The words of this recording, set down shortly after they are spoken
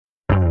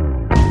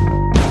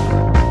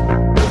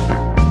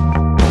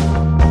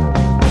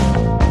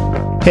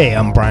Hey,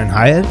 I'm Brian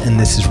Hyatt, and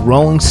this is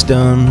Rolling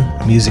Stone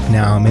Music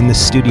Now. I'm in the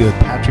studio with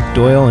Patrick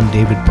Doyle and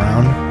David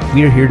Brown.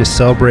 We are here to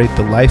celebrate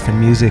the life and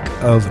music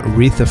of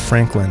Aretha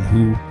Franklin,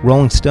 who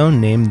Rolling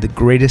Stone named the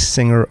greatest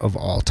singer of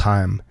all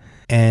time.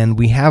 And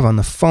we have on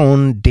the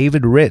phone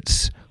David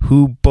Ritz,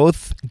 who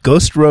both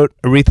ghost-wrote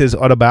Aretha's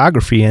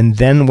autobiography and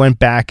then went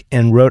back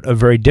and wrote a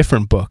very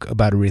different book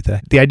about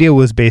Aretha. The idea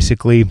was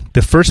basically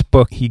the first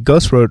book he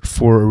ghost-wrote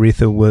for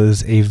Aretha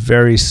was a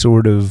very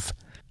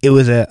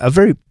a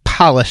very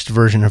polished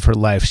version of her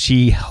life.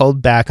 She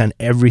held back on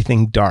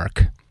everything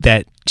dark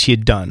that she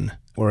had done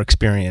or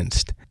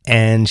experienced,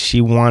 and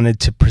she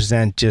wanted to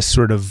present just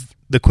sort of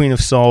the Queen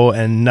of Soul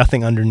and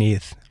nothing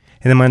underneath.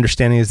 And then my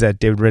understanding is that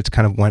David Ritz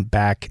kind of went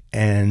back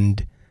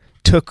and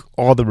took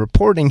all the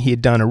reporting he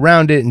had done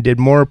around it and did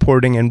more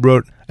reporting and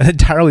wrote an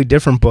entirely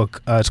different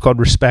book. It's called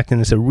Respect, and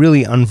it's a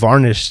really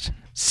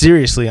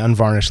seriously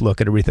unvarnished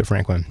look at Aretha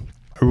Franklin.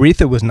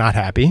 Aretha was not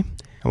happy,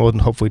 and we'll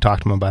hopefully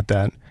talk to him about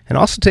that. And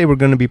also today we're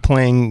going to be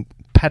playing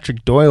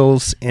Patrick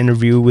Doyle's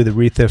interview with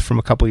Aretha from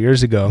a couple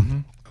years ago,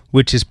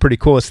 which is pretty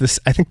cool. It's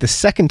I think the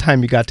second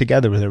time you got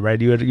together with her, right?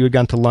 You had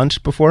gone to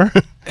lunch before?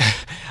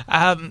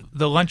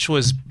 The lunch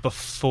was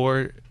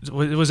before. It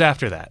was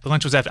after that. The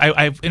lunch was after.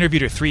 I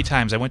interviewed her 3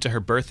 times. I went to her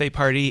birthday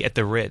party at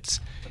the Ritz,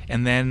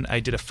 and then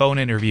I did a phone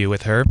interview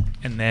with her,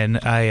 and then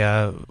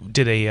I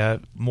did a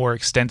more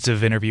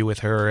extensive interview with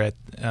her at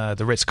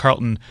the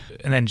Ritz-Carlton,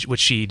 and then which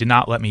she did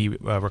not let me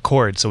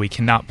record, so we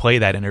cannot play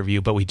that interview.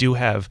 But we do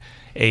have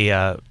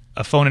a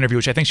phone interview,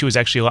 which I think she was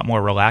actually a lot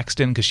more relaxed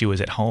in because she was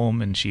at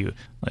home and she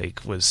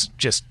was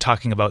just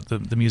talking about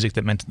the music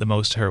that meant the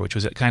most to her, which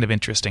was kind of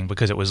interesting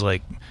because it was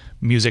like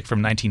music from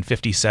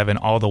 1957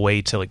 all the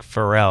way to like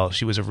Pharrell.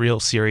 She was a real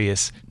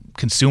serious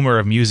consumer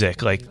of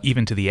music, like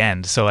even to the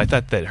end. So I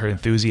thought that her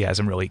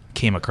enthusiasm really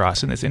came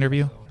across in this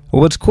interview.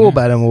 Well, what's cool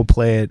about it, and we'll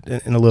play it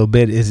in a little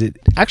bit, is it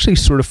actually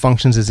sort of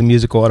functions as a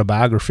musical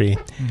autobiography.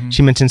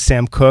 She mentioned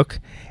Sam Cooke,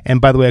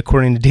 and by the way,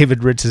 according to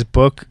David Ritz's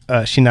book,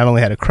 she not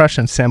only had a crush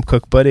on Sam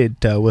Cooke, but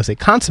it was a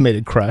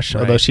consummated crush,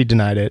 although she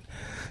denied it.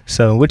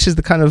 So, which is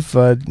the kind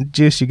of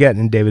juice you get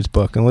in David's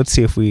book. And let's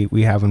see if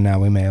we have him now.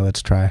 We may.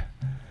 Let's try.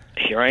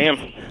 Here I am.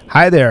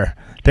 Hi there.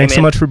 Thanks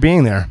so much for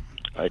being there.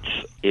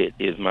 It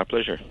is my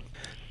pleasure.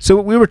 So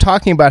we were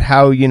talking about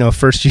how,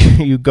 first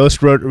you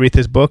ghost wrote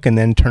Aretha's book and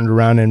then turned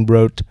around and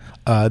wrote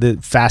the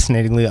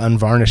fascinatingly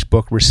unvarnished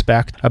book,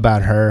 Respect,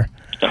 about her.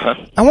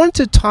 I wanted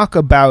to talk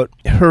about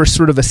her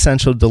sort of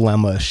essential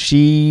dilemma.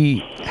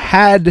 You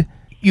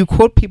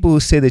quote people who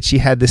say that she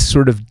had this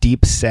sort of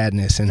deep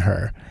sadness in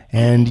her.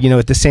 And,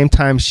 at the same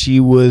time, she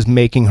was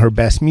making her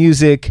best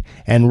music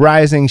and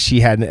rising.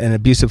 She had an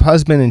abusive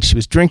husband and she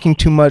was drinking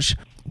too much.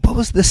 What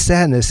was the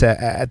sadness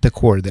at the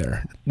core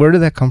there? Where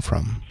did that come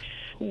from?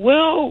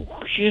 Well,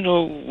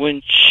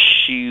 when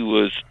she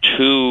was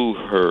 2,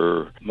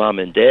 her mom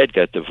and dad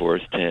got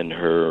divorced, and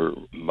her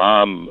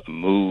mom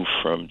moved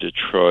from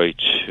Detroit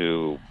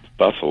to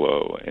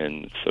Buffalo,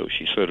 and so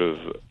she sort of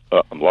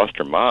lost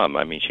her mom.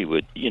 I mean,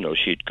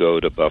 she'd go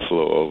to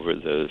Buffalo over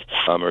the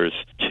summers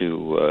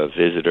to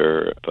visit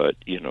her, but,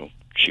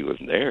 she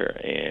wasn't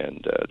there,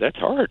 and that's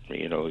hard.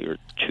 You're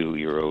a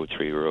 2-year-old,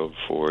 3-year-old,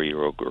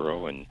 4-year-old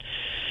girl, and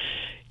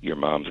your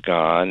mom's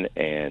gone,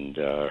 and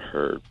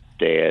her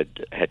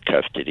dad had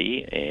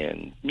custody,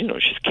 and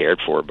she's cared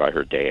for by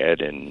her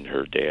dad and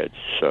her dad's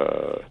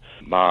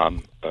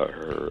mom,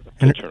 her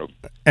maternal.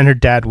 And her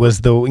dad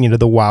was the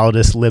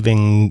wildest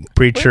living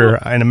preacher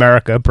in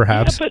America,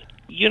 perhaps. Yeah,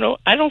 but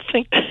I don't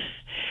think.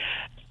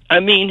 I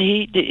mean,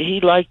 he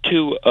liked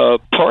to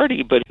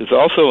party, but he was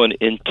also an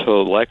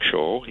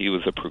intellectual. He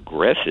was a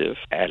progressive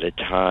at a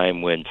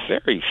time when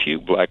very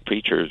few black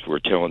preachers were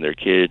telling their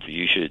kids,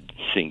 you should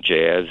sing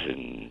jazz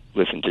and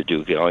listen to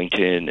Duke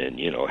Ellington and,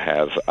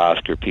 have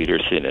Oscar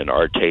Peterson and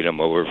Art Tatum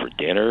over for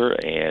dinner.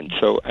 And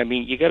so, I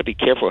mean, you got to be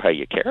careful how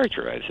you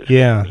characterize this.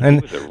 Yeah. He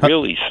was a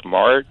really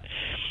smart,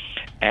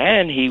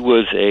 and he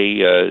was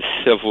a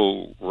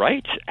civil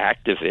rights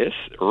activist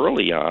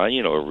early on,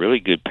 a really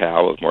good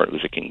pal of Martin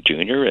Luther King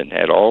Jr., and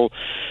had all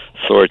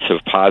sorts of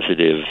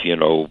positive,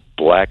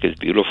 Black is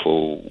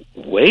Beautiful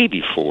way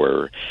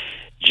before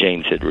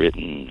James had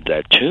written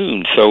that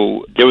tune.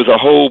 So there was a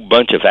whole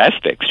bunch of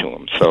aspects to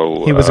him.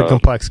 So he was a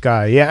complex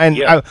guy. Yeah, and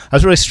yeah. I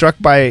was really struck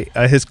by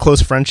his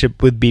close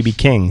friendship with B.B.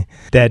 King,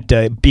 that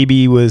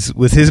B.B. was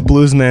his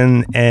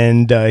bluesman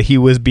and he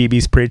was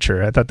B.B.'s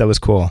preacher. I thought that was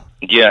cool.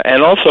 Yeah,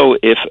 and also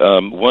if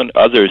one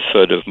other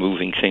sort of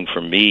moving thing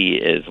for me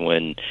is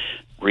when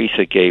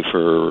Aretha gave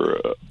her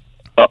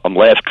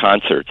last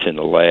concerts in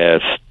the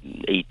last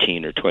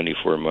 18 or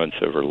 24 months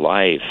of her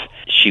life,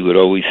 she would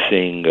always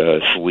sing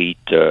Sweet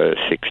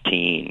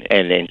 16,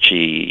 and then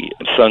she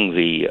sung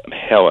the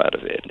hell out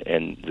of it,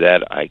 and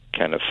that I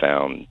kind of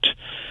found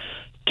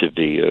to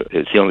be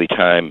it's the only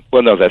time.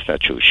 Well, no, that's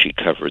not true. She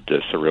covered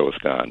the Thrill Is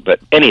Gone,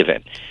 but any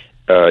event.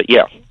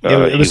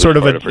 It was sort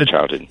of her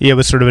childhood. Yeah, it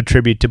was sort of a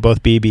tribute to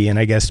both BB and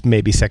I guess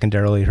maybe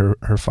secondarily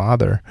her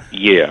father.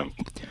 Yeah.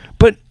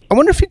 But I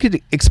wonder if you could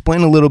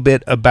explain a little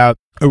bit about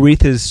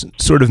Aretha's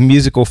sort of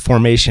musical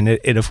formation.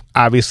 It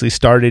obviously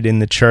started in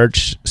the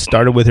church,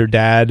 started with her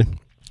dad.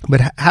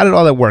 But how did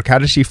all that work? How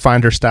did she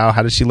find her style?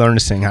 How did she learn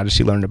to sing? How did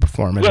she learn to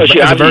perform as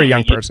a very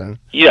young person?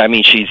 Yeah, I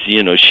mean, she's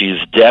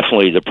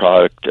definitely the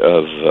product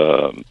of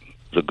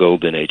the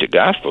golden age of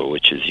gospel,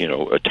 which is,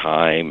 a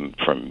time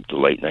from the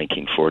late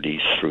 1940s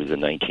through the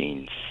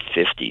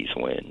 1950s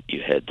when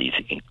you had these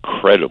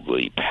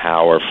incredibly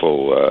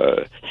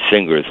powerful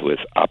singers with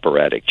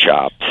operatic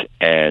chops.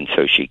 And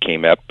so she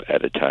came up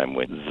at a time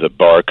when the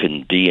bar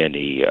couldn't be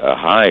any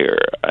higher.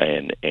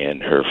 And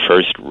her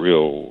first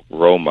real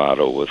role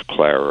model was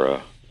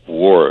Clara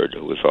Ward,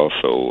 who was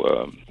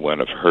also one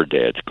of her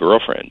dad's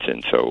girlfriends.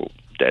 And so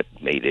that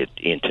made it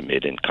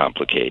intimate and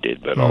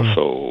complicated, but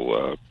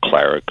also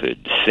Clara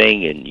could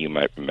sing, and you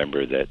might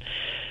remember that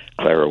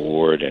Clara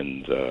Ward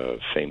and the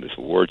famous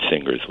Ward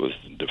Singers was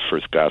the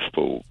first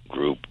gospel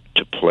group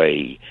to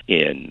play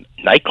in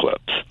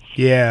nightclubs.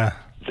 Yeah.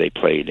 They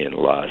played in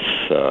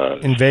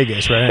in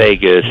Vegas, right?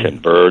 Vegas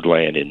and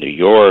Birdland in New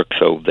York,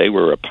 so they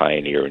were a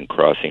pioneer in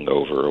crossing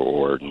over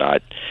or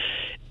not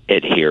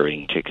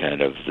adhering to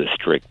kind of the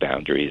strict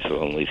boundaries of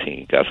only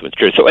singing gospel in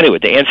church. So anyway,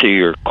 to answer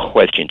your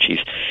question,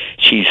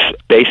 she's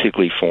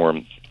basically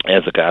formed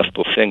as a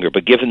gospel singer,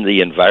 but given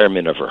the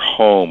environment of her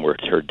home where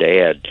her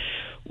dad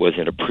was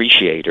an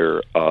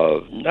appreciator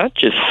of not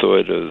just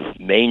sort of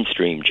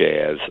mainstream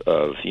jazz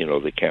of,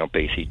 the Count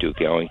Basie, Duke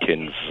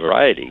Ellington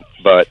variety,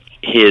 but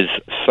his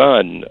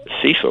son,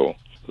 Cecil,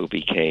 who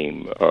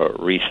became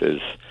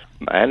Aretha's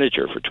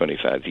manager for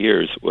 25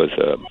 years, was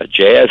a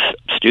jazz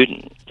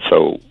student.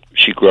 So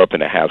she grew up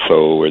in a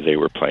household where they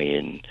were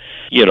playing,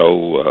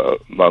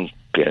 Monk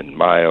and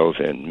Miles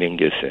and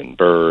Mingus and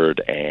Bird,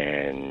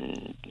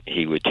 and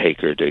he would take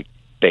her to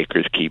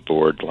Baker's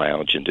Keyboard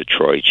Lounge in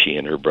Detroit. She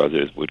and her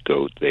brothers would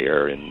go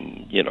there,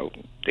 and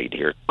they'd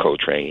hear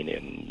Coltrane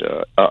and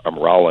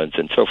Rollins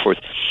and so forth.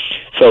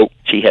 So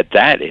she had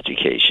that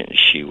education.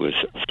 She was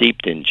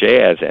steeped in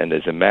jazz, and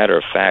as a matter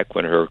of fact,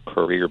 when her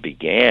career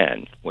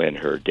began, when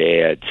her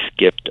dad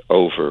skipped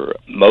over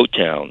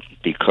Motown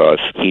because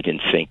he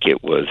didn't think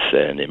it was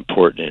an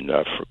important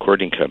enough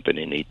recording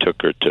company, and he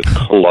took her to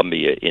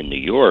Columbia in New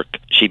York,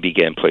 she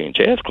began playing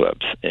jazz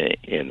clubs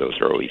in those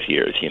early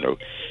years.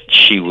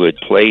 She would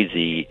play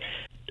the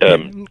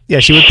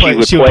she would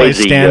play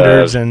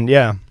standards and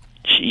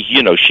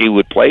she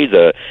would play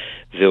the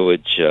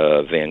Village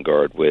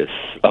Vanguard with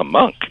a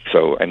Monk.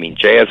 So I mean,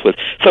 jazz was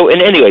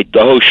and anyway,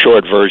 the whole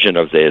short version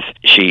of this: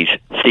 she's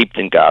steeped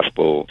in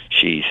gospel,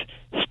 she's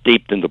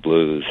steeped in the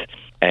blues,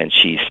 and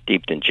she's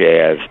steeped in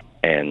jazz.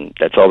 And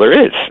that's all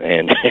there is.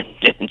 And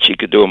she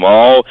could do them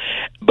all.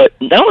 But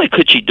not only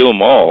could she do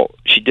them all,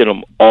 she did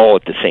them all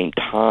at the same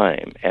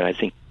time. And I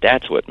think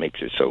that's what makes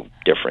her so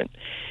different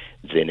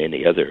than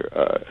any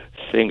other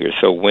singer.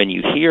 So when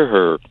you hear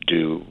her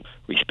do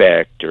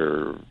Respect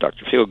or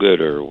Dr. Feelgood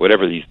or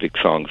whatever these big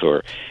songs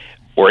are,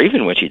 or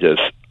even when she does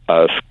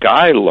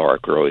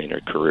Skylark early in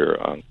her career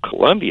on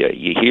Columbia,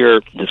 you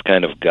hear this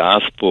kind of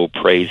gospel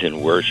praise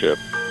and worship.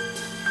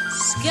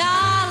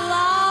 Skylark,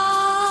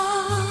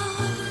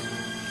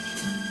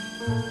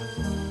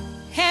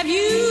 have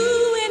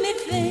you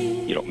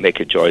anything? Make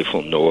a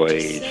joyful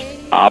noise,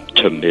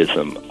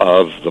 optimism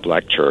of the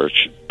black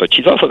church, but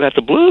she's also got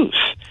the blues.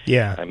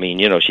 Yeah. I mean,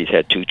 she's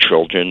had 2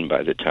 children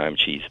by the time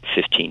she's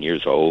 15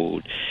 years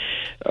old.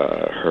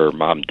 Her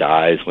mom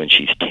dies when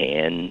she's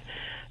 10.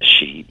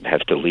 She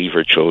has to leave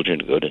her children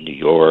to go to New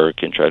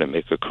York and try to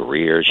make a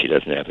career. She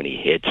doesn't have any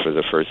hits for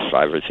the first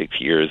 5 or 6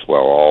 years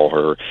while all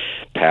her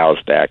pals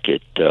back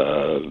at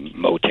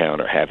Motown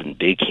are having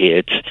big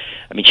hits.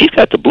 I mean, she's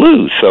got the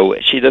blues, so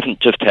she doesn't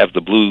just have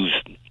the blues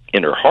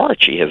in her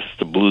heart. She has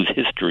the blues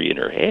history in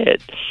her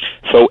head.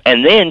 So,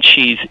 and then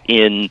she's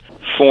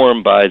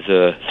informed by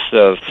the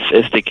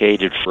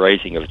sophisticated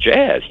phrasing of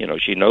jazz.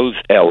 She knows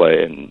Ella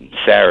and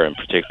Sarah, and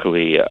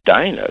particularly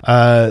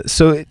Dinah.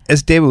 So,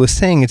 as David was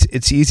saying,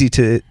 it's easy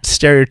to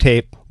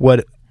stereotype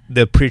what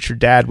the preacher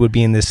dad would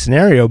be in this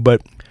scenario,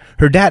 but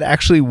her dad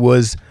actually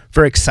was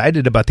very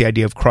excited about the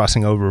idea of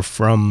crossing over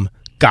from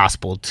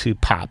gospel to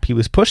pop. He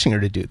was pushing her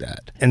to do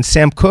that. And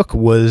Sam Cooke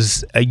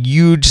was a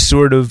huge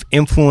sort of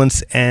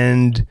influence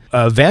and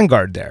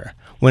vanguard there.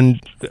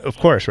 Of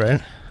course,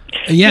 right?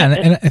 Yeah,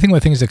 and I think one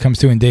of the things that comes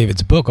through in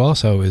David's book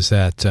also is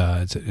that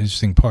it's an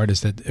interesting part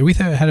is that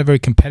Aretha had a very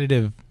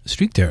competitive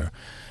streak to her.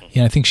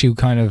 I think she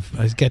kind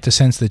of get the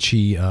sense that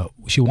she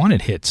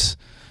wanted hits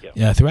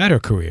throughout her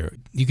career.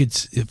 You could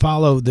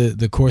follow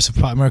the course of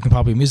American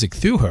popular music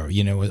through her,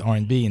 with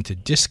R&B into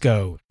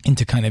disco,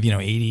 into kind of,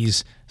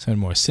 80s, some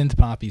more synth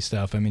poppy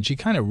stuff. I mean, she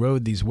kind of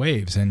rode these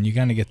waves, and you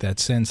kind of get that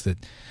sense that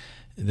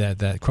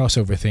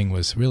crossover thing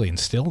was really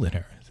instilled in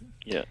her.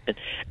 Yeah,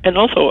 and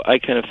also I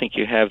kind of think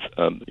you have,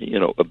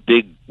 a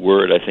big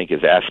word I think is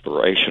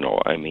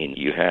aspirational. I mean,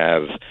 you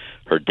have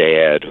her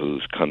dad, who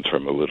comes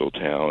from a little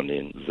town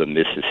in the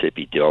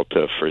Mississippi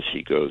Delta. First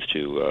he goes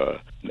to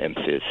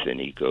Memphis,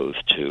 and he goes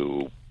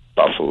to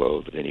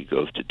Buffalo, then he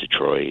goes to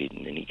Detroit,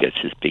 and then he gets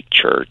his big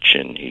church,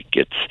 and he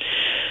gets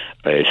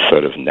a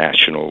sort of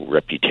national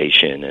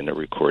reputation and a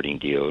recording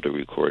deal to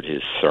record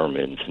his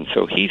sermons, and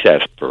so he's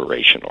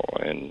aspirational,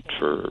 and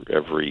for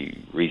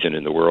every reason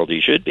in the world he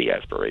should be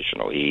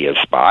aspirational. He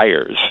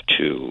aspires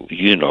to,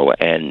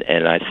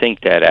 and I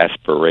think that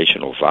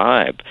aspirational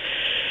vibe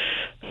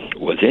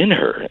was in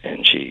her,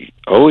 and she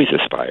always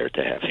aspired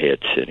to have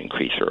hits and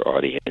increase her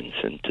audience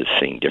and to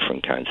sing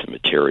different kinds of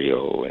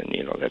material, and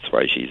that's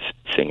why she's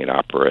singing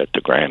opera at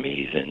the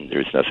Grammys and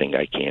There's Nothing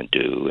I Can't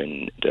Do,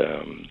 and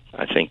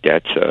I think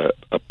that's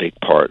a big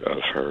part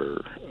of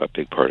her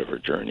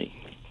journey.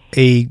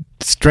 A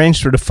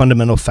strange sort of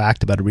fundamental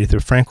fact about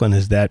Aretha Franklin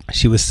is that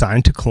she was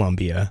signed to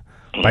Columbia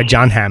by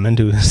John Hammond,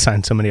 who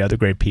signed so many other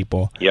great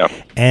people. Yeah.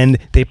 And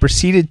they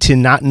proceeded to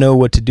not know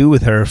what to do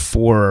with her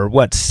for,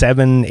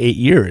 7-8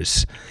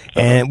 years.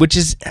 And which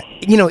is,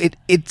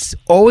 it's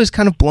always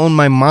kind of blown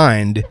my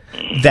mind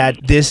that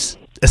this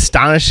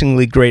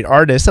astonishingly great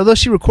artist, although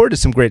she recorded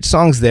some great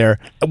songs there,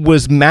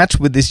 was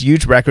matched with this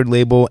huge record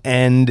label,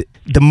 and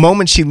the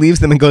moment she leaves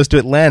them and goes to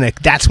Atlantic,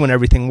 that's when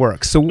everything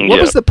works. So what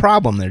was the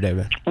problem there,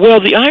 David? Well,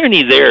 the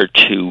irony there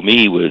to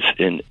me was,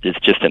 and it's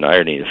just an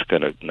irony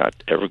that's not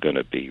ever going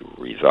to be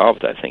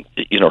resolved, I think.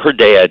 Her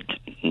dad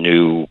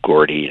knew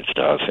Gordy and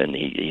stuff, and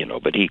he,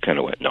 but he kind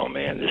of went, no,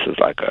 man, this is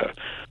like a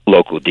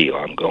local deal.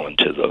 I'm going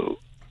to the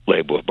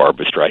label of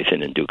Barbra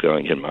Streisand and Duke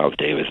Ellington, Miles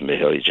Davis,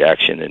 Mahalia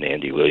Jackson, and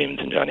Andy Williams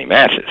and Johnny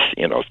Mathis.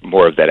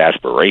 More of that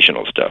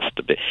aspirational stuff.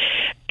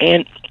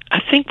 And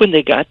I think when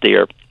they got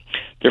there,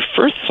 their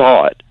first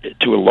thought,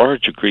 to a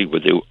large degree,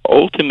 was to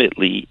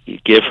ultimately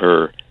give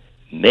her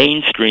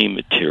mainstream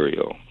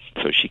material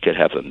so she could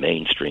have a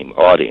mainstream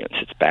audience.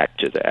 It's back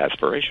to the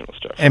aspirational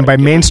stuff. And by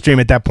mainstream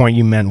at that point,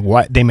 you meant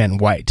what? They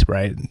meant white,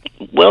 right?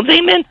 Well,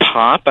 they meant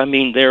pop. I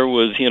mean, there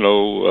was,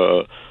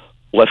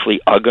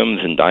 Leslie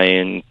Uggams and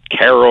Diane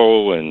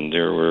Carroll, and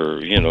there were,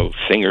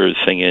 singers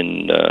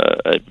singing,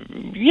 I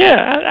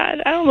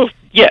don't know.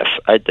 Yes,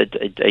 I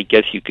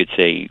guess you could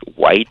say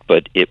white,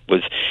 but it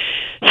was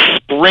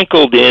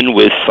sprinkled in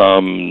with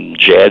some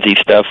jazzy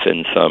stuff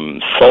and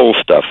some soul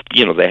stuff.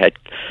 They had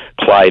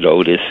Clyde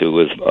Otis, who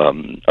was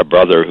a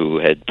brother who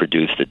had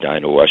produced the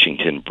Dinah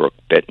Washington, Brooke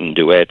Benton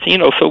duets,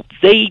 so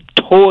they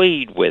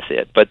toyed with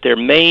it, but their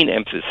main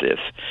emphasis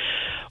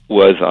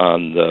was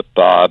on the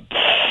Bob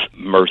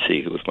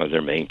Mercy, who was one of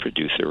their main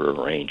producer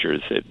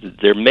arrangers.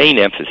 Their main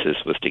emphasis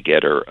was to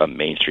get her a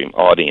mainstream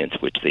audience,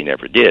 which they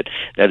never did.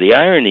 Now, the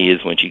irony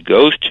is when she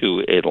goes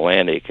to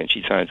Atlantic and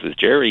she signs with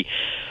Jerry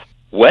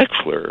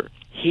Wexler,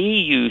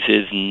 he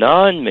uses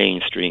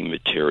non-mainstream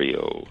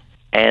material,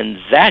 and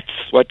that's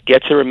what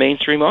gets her a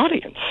mainstream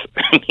audience.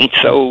 I mean,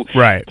 so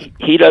right.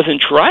 He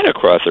doesn't try to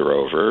cross her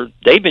over.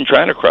 They've been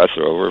trying to cross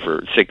her over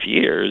for 6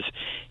 years.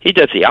 He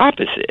does the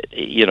opposite.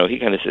 He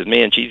kind of says,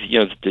 man, she's,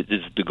 this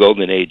is the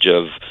golden age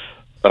of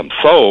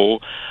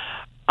soul.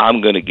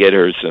 I'm going to get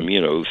her some,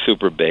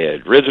 super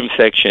bad rhythm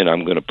section.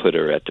 I'm going to put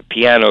her at the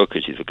piano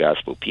because she's a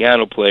gospel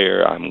piano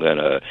player.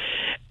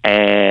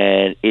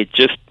 And it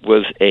just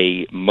was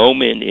a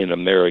moment in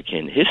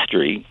American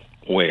history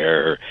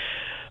where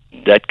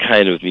that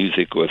kind of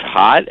music was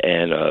hot,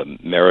 and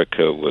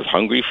America was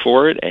hungry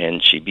for it,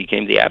 and she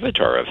became the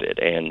avatar of it.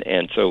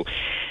 And so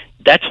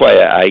that's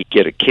why I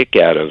get a kick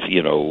out of,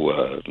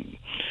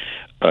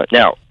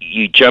 now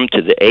you jump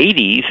to the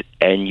 80s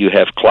and you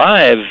have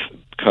Clive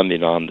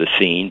coming on the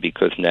scene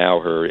because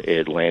now her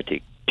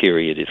Atlantic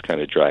period is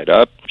kind of dried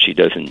up. She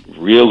doesn't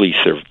really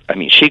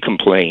she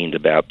complained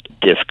about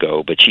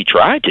disco, but she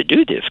tried to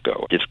do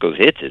disco. Disco's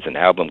Hits is an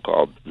album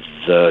called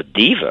The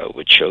Diva,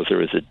 which shows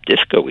her as a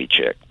disco-y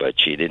chick, but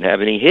she didn't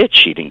have any hits.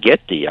 She didn't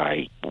get the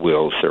I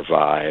Will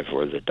Survive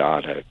or the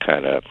Donna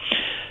kind of.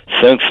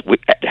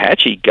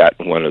 Had she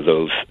gotten one of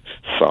those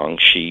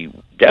songs, she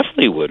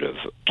definitely would have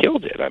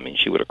killed it. I mean,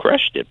 she would have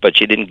crushed it, but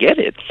she didn't get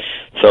it.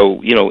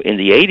 So, in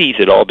the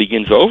 80s, it all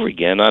begins over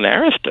again on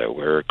Aretha,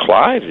 where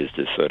Clive is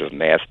this sort of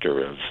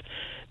master of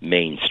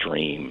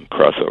mainstream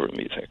crossover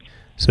music.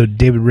 So,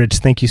 David Rich,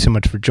 thank you so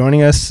much for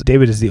joining us.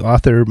 David is the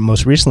author,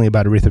 most recently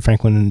about Aretha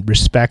Franklin, and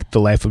Respect, the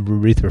Life of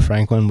Aretha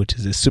Franklin, which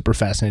is a super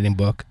fascinating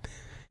book.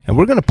 And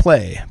we're going to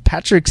play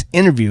Patrick's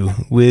interview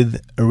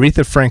with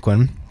Aretha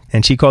Franklin.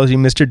 And she calls you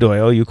Mr.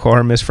 Doyle, you call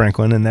her Miss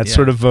Franklin, and that's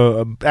sort of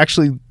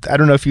actually, I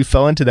don't know if you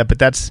fell into that, but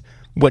that's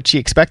what she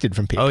expected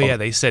from people. Oh, yeah,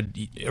 they said,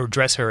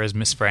 address her as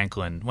Miss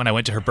Franklin. When I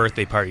went to her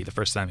birthday party the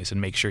first time, they said,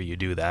 make sure you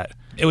do that.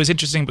 It was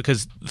interesting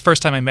because the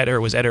first time I met her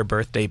was at her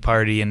birthday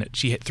party, and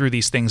she threw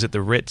these things at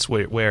the Ritz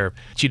where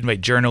she'd invite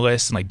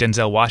journalists, and like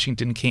Denzel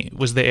Washington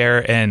was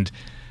there, and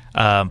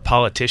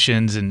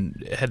politicians,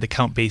 and had the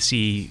Count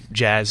Basie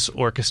Jazz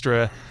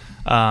Orchestra,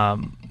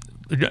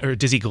 or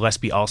Dizzy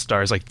Gillespie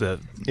All-Stars,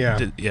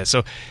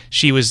 so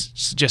she was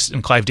just,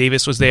 and Clive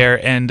Davis was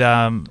there,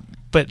 and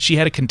but she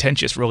had a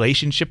contentious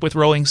relationship with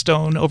Rolling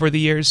Stone over the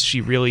years.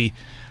 She really,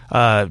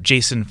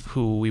 Jason,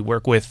 who we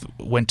work with,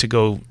 went to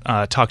go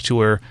talk to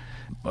her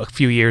a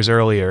few years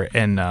earlier,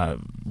 and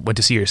went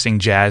to see her sing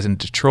jazz in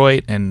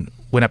Detroit, and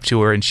went up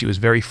to her, and she was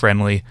very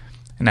friendly,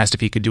 and asked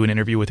if he could do an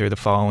interview with her the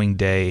following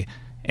day.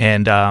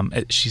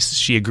 And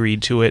she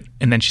agreed to it.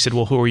 And then she said,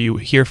 well, who are you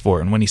here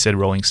for? And when he said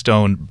Rolling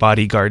Stone,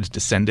 bodyguards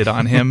descended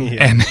on him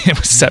and it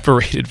was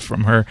separated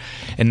from her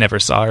and never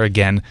saw her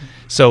again.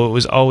 So it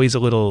was always a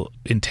little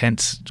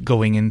intense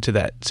going into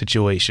that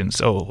situation.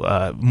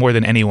 So more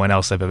than anyone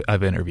else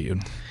I've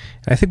interviewed.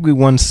 I think we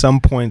won some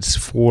points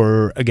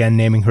for, again,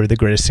 naming her the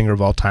greatest singer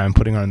of all time,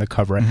 putting her on the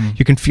cover. Mm-hmm.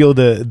 You can feel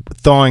the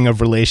thawing of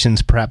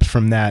relations perhaps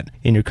from that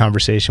in your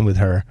conversation with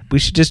her. We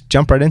should just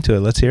jump right into it.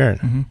 Let's hear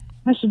it. Mm-hmm.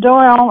 Mr.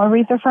 Doyle,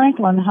 Aretha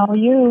Franklin, how are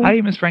you? Hi,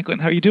 Miss Franklin.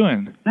 How are you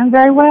doing? I'm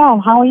very well.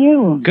 How are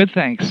you? Good,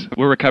 thanks.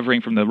 We're recovering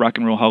from the Rock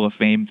and Roll Hall of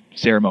Fame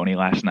ceremony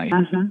last night.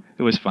 Uh-huh.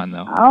 It was fun,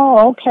 though.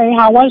 Oh, okay.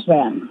 How was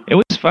that? It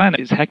was fun. It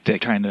was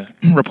hectic trying to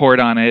report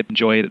on it,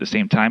 enjoy it at the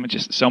same time. It's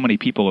just so many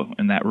people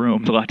in that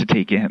room. It's a lot to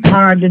take in.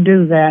 Hard to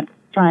do that,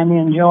 trying to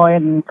enjoy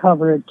it and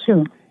cover it,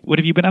 too. What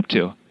have you been up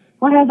to?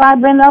 What have I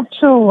been up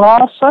to?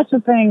 All sorts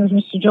of things,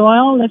 Mr.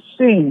 Doyle. Let's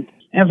see.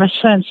 Ever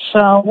since,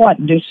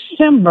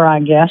 December, I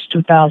guess,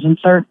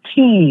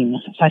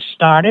 2013. I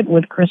started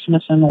with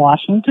Christmas in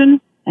Washington,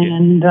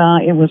 and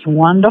it was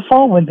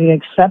wonderful, with the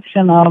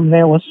exception of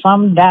there was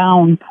some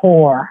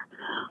downpour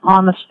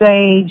on the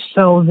stage,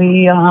 so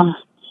the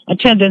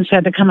attendants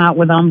had to come out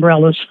with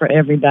umbrellas for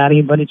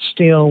everybody, but it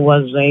still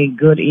was a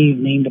good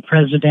evening. The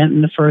president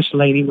and the first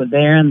lady were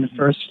there, and the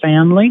first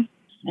family.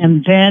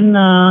 And then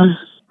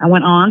I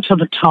went on to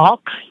the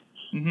talk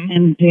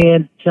and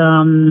did...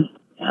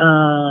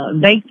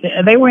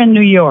 they were in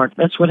New York.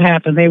 That's what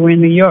happened. They were in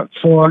New York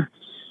for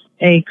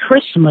a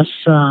Christmas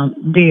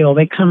deal.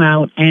 They come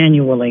out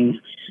annually.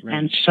 Right.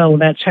 And so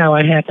that's how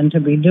I happened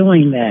to be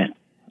doing that.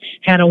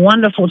 Had a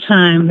wonderful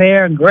time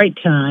there, a great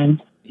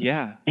time.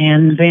 Yeah.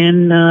 And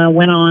then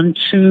went on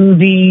to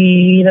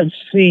the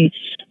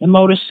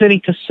Motor City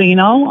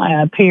Casino.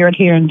 I appeared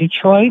here in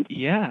Detroit.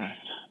 Yeah.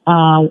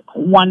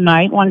 One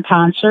night, one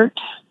concert.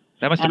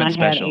 That must have been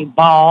special. Had a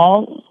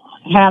ball.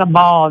 Had a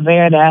ball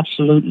there. It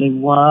absolutely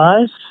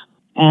was.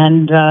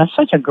 And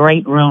such a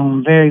great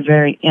room. Very,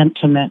 very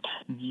intimate.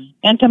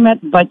 Mm-hmm.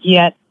 Intimate, but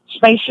yet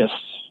spacious.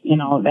 You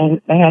know,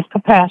 they had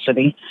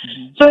capacity.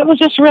 Mm-hmm. So it was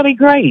just really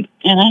great.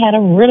 And I had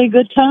a really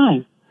good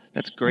time.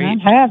 That's great. I'm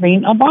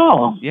having a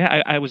ball.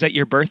 Yeah, I was at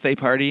your birthday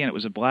party, and it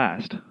was a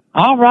blast.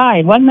 All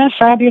right. Wasn't that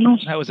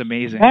fabulous? That was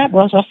amazing. That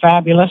was a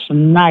fabulous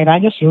night. I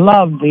just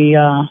loved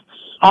the...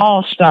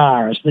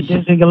 All-Stars, the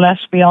Dizzy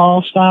Gillespie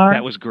All-Stars.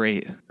 That was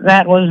great.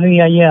 That was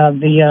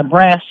the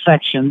brass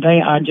section.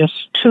 They are just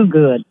too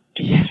good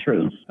to be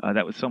true.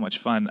 That was so much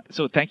fun.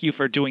 So thank you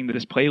for doing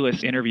this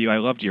playlist interview. I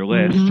loved your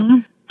list. Mm-hmm.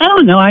 I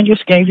don't know. I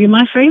just gave you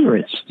my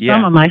favorites. Yeah.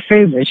 Some of my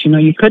favorites. You know,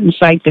 you couldn't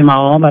cite them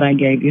all, but I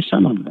gave you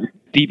some of them.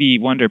 Stevie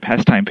Wonder,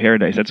 Pastime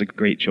Paradise. That's a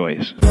great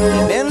choice.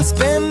 Been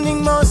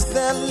spending most of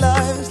their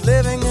lives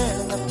living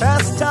in a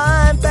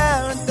pastime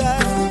paradise.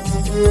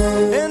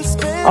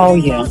 Oh,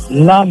 yeah.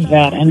 Love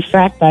that. In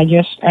fact, I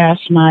just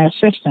asked my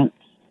assistant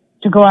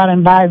to go out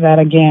and buy that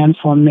again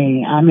for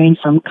me. I mean,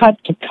 from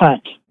cut to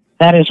cut.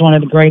 That is one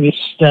of the greatest,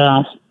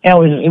 it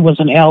was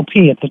an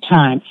LP at the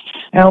time,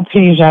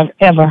 LPs I've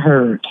ever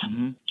heard.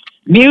 Mm-hmm.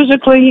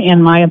 Musically,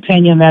 in my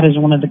opinion, that is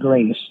one of the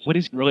greatest. What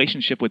is your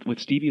relationship with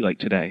Stevie like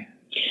today?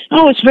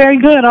 Oh, it's very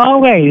good,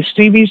 always.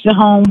 Stevie's the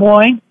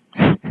homeboy.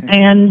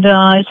 And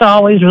it's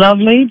always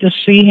lovely to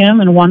see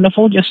him and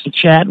wonderful just to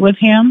chat with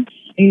him.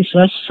 He's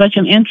such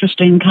an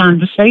interesting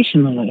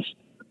conversationalist.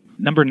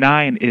 Number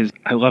 9 is,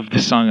 I love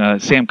this song,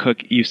 Sam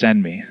Cooke, You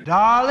Send Me.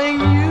 Darling,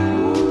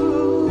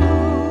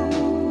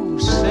 you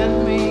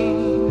send me.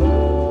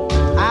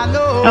 I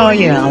know. Oh,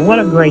 yeah, what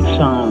a great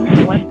song.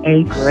 What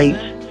a great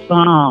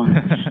song.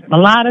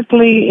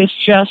 Melodically, it's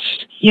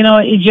just,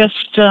 it just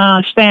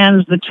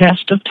stands the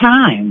test of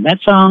time. That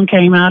song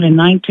came out in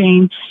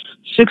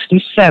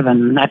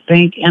 1967, I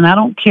think, and I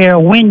don't care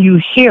when you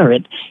hear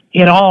it,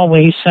 it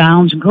always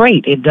sounds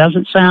great. It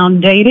doesn't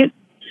sound dated,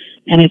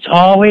 and it's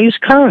always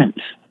current.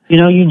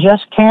 You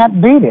just can't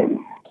beat it.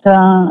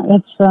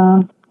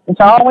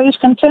 It's always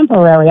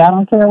contemporary. I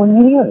don't care when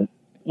you hear it.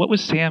 What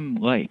was Sam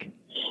like?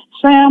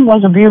 Sam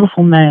was a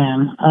beautiful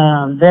man,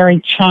 very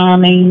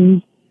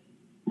charming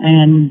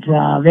and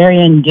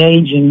very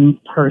engaging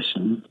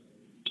person.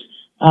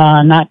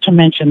 Not to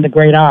mention the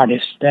great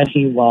artist that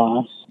he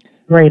was.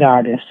 Great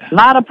artist. A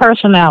lot of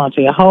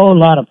personality, a whole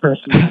lot of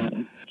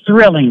personality.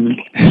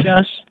 Thrilling.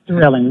 Just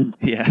thrilling.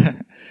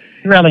 Yeah.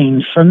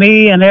 Thrilling for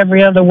me and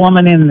every other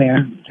woman in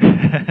there.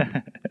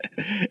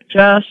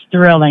 Just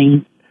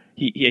thrilling.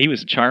 He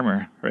was a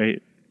charmer,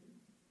 right?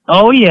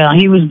 Oh, yeah,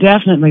 he was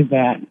definitely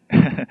that.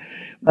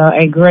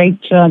 A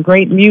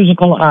great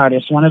musical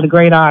artist, one of the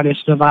great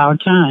artists of our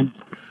time.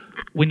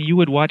 When you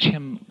would watch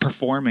him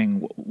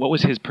performing, what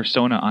was his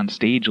persona on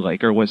stage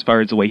like, or as far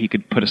as the way he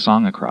could put a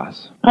song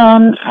across?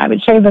 I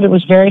would say that it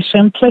was very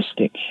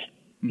simplistic.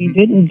 Mm-hmm. He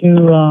didn't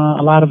do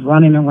a lot of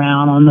running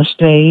around on the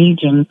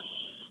stage, and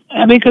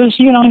because,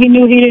 he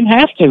knew he didn't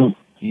have to.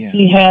 Yeah.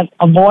 He had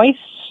a voice,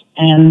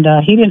 and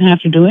he didn't have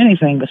to do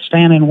anything but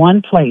stand in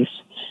one place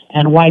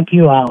and wipe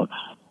you out.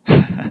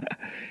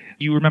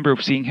 You remember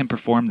seeing him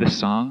perform this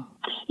song?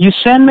 You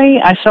send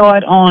me? I saw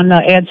it on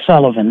Ed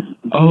Sullivan.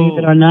 Believe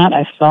it or not,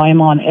 I saw him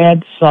on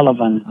Ed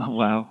Sullivan. Oh,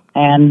 wow.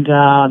 And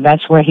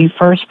that's where he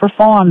first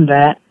performed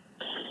that.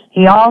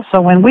 He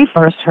also, when we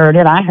first heard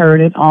it, I heard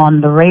it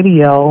on the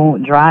radio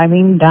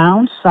driving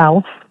down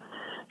south,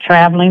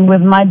 traveling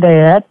with my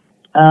dad,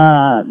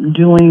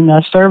 doing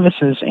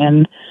services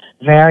in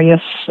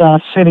various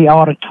city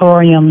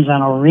auditoriums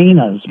and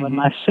arenas. But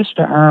my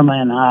sister Irma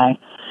and I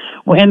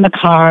were in the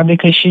car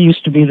because she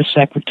used to be the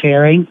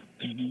secretary.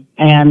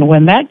 And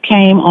when that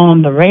came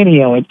on the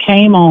radio, it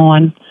came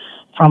on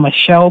from a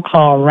show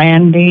called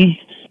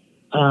Randy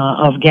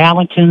of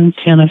Gallatin,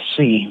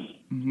 Tennessee.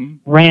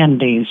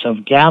 Randy's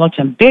of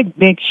Gallatin,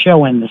 big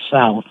show in the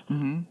South.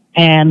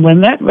 And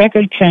when that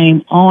record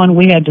came on,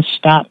 we had to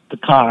stop the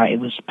car. It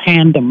was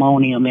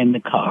pandemonium in the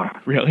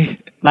car. Really?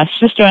 My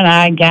sister and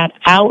I got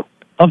out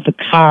of the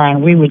car,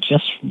 and we were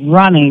just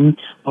running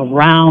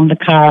around the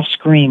car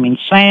screaming,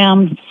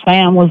 Sam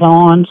was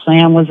on,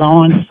 Sam was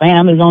on,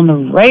 Sam is on the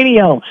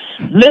radio.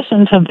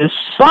 Listen to this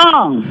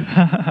song.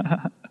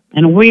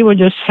 And we were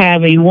just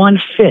having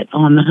one fit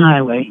on the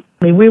highway.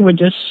 We were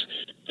just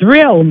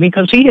thrilled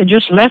because he had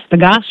just left the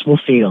gospel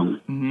field.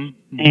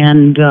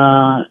 And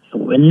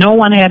no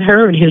one had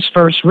heard his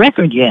first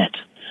record yet.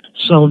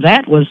 So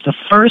that was the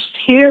first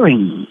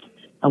hearing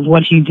of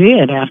what he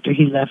did after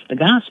he left the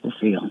gospel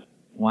field.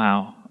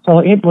 Wow. So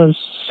it was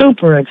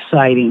super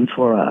exciting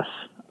for us.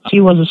 He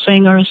was a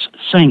singer's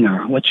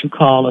singer, what you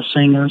call a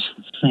singer's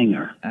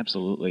singer.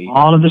 Absolutely.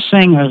 All of the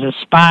singers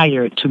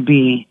aspired to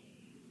be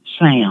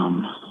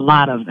Sam, a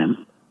lot of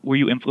them. Were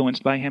you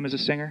influenced by him as a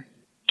singer?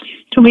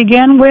 To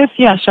begin with,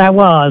 yes, I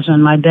was,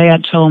 and my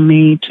dad told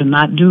me to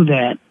not do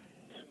that,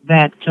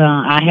 that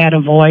I had a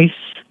voice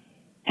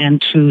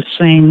and to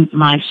sing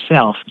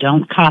myself,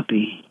 don't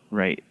copy.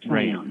 Right.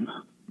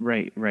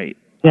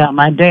 Yeah,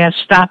 my dad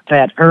stopped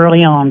that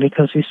early on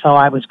because he saw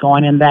I was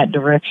going in that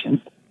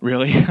direction.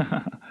 Really?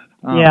 Yeah,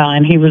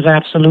 and he was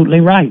absolutely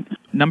right.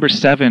 Number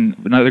 7,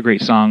 another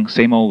great song,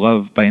 Same Old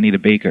Love by Anita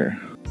Baker.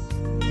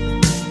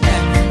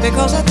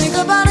 Because I think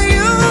about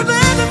you,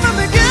 baby, from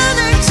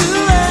beginning to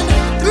end.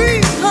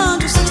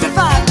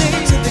 365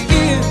 days of the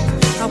year.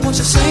 I want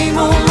your same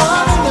old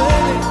love,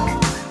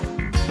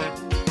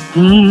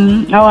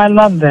 baby. Oh, I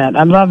love that.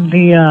 I love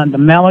the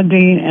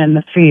melody and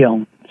the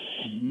feel.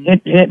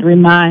 It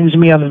reminds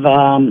me of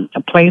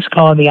a place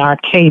called the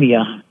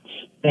Arcadia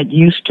that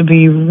used to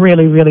be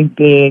really, really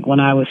big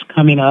when I was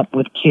coming up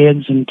with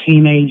kids and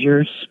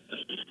teenagers.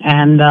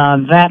 And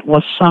that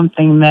was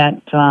something that,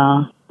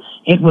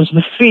 it was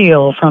the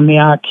feel from the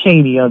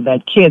Arcadia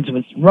that kids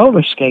would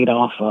roller skate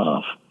off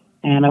of.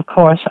 And, of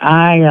course,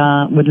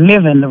 I would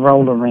live in the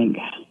roller rink.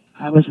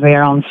 I was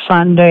there on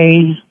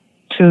Sunday,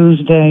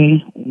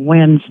 Tuesday,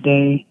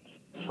 Wednesday,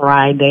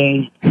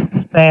 Friday,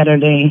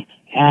 Saturday,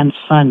 and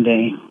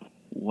Sunday.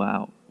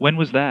 Wow. When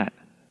was that?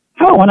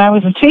 Oh, when I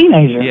was a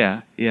teenager.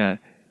 Yeah.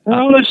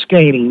 Roller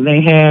skating.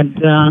 They had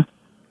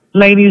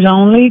ladies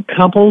only,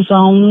 couples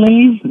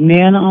only,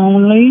 men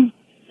only,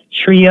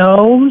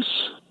 trios.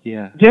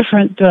 Yeah.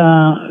 Different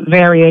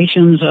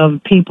variations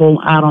of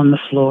people out on the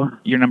floor.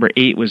 Your number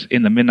 8 was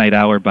In the Midnight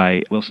Hour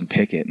by Wilson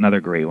Pickett, another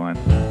great one.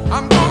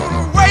 I'm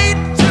gonna wait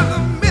till the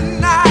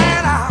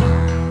midnight hour.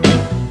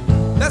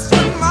 That's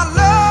when my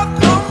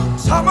love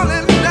comes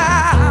tumbling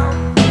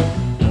down.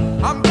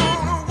 I'm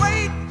gonna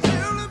wait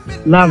till the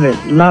midnight.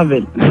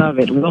 Love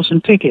it.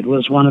 Wilson Pickett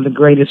was one of the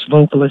greatest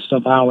vocalists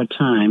of our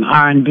time,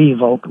 R&B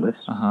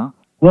vocalists.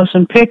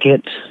 Wilson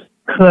Pickett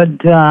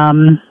could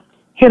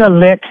hit a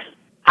lick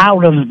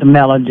out of the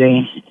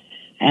melody,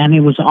 and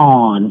it was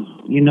on.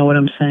 You know what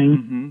I'm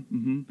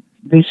saying?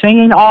 Be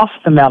singing off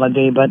the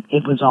melody, but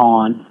it was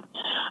on.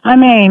 I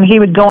mean, he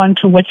would go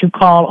into what you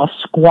call a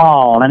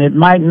squall, and it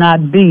might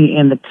not be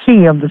in the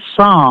key of the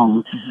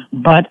song,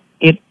 but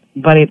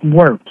it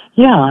worked.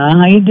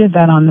 Yeah, he did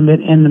that in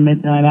the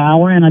Midnight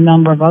Hour and a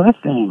number of other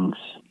things.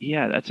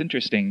 Yeah, that's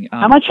interesting.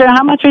 How much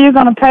are you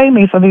going to pay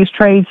me for these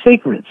trade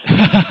secrets?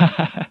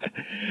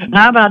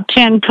 How about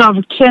 10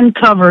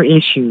 cover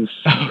issues?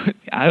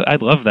 I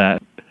love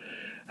that.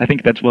 I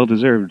think that's well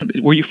deserved.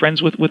 Were you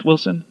friends with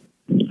Wilson?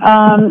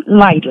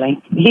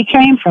 Lightly. He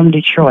came from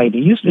Detroit.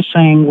 He used to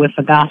sing with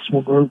a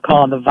gospel group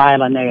called the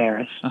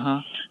Violinaires.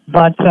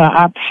 But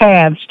our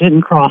paths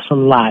didn't cross a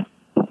lot.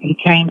 He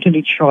came to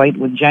Detroit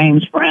with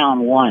James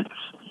Brown once,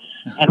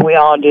 and we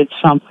all did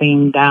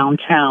something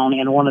downtown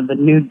in one of the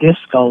new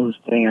discos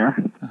there.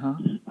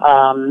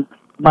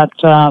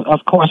 But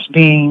of course,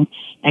 being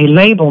a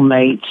label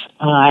mate,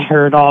 I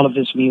heard all of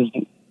his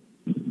music.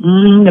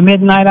 The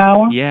Midnight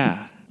Hour?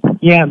 Yeah,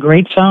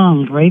 great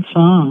song.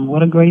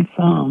 What a great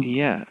song.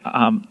 Yeah.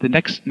 The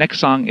next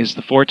song is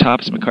The Four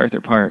Tops,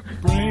 MacArthur Park.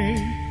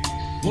 Spring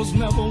was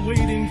never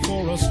waiting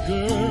for us,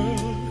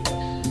 girl.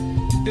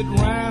 It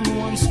ran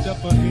one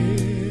step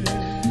ahead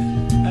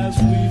as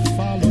we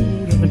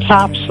followed. The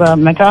Tops,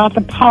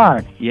 MacArthur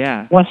Park.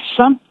 Yeah. Was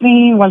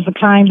the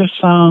kind of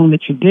song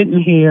that you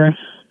didn't hear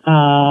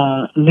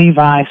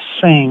Levi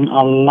sing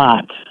a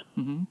lot.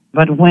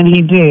 But when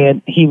he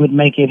did, he would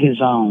make it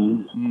his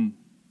own.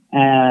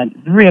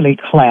 Really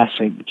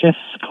classic, just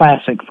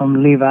classic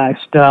from Levi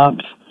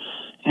Stubbs.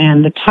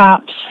 And the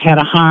Tops had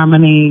a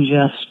harmony,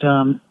 just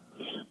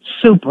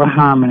super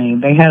harmony.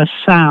 They had a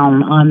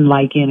sound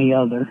unlike any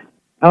other.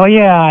 Oh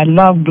yeah, I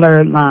love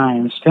Blurred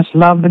Lines. Just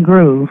love the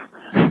groove.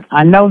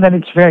 I know that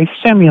it's very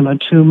similar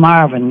to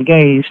Marvin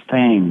Gaye's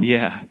thing.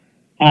 Yeah.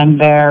 And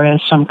there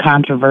is some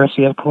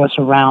controversy, of course,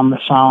 around the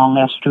song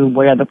as to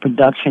where the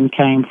production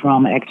came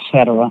from,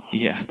 etc.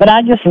 Yeah. But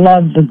I just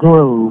love the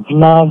groove.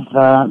 Love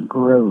the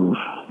groove.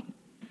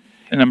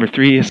 And number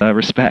 3 is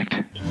Respect.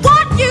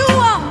 What you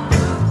want,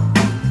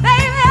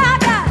 baby, I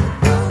got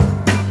it.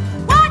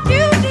 What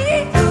you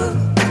need,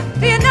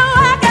 do you know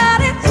I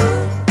got it?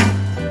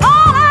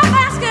 All I'm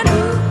asking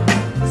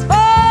is for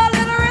a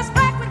little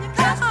respect when you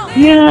come home.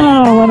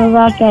 Yeah, what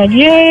about that?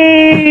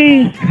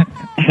 Yay!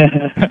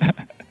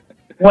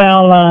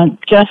 Well,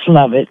 just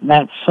love it.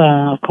 That's,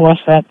 of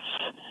course,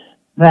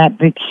 that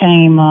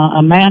became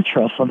a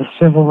mantra for the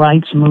civil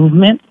rights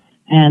movement.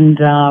 And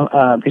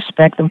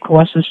respect, of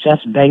course, is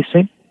just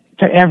basic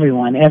to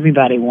everyone.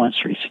 Everybody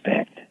wants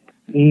respect.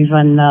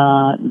 Even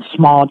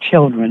small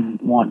children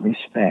want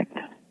respect.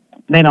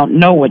 They don't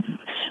know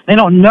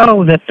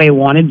that they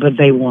want it, but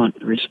they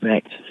want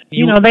respect.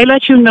 You know, they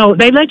let you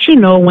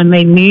know when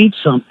they need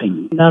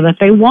something, that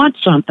they want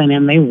something,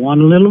 and they want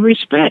a little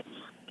respect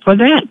for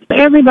that.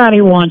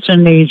 Everybody wants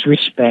and needs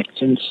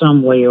respect in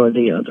some way or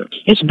the other.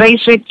 It's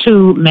basic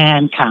to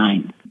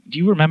mankind. Do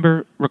you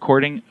remember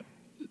recording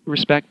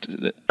Respect?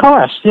 Of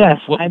course, yes,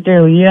 I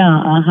do,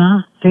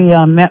 yeah,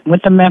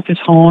 with the Memphis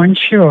Horn,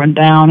 sure,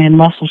 down in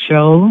Muscle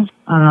Shoals.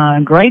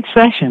 Great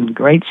session,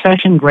 great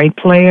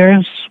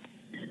players,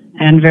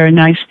 and very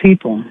nice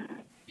people.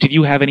 Did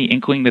you have any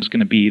inkling that it was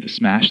going to be the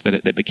smash that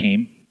it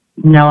became?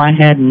 No, I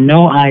had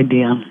no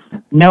idea.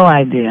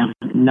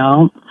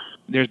 No.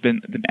 There's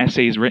been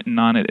essays written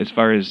on it as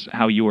far as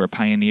how you were a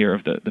pioneer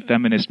of the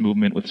feminist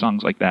movement with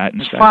songs like that.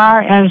 As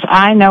far as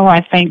I know,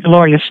 I think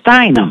Gloria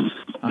Steinem.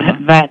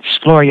 That's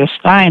Gloria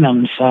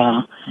Steinem's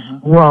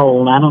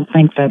role. I don't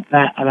think that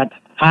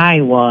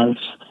I was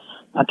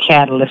a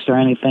catalyst or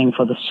anything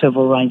for the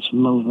civil rights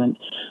movement.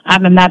 I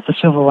mean, not the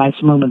civil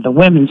rights movement, the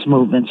women's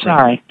movement,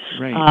 sorry.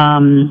 Right.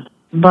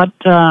 But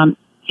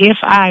if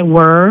I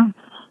were,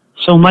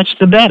 so much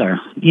the better.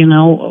 You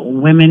know,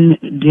 women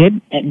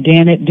did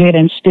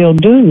and still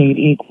do need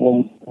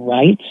equal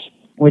rights.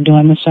 We're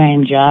doing the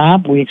same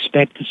job. We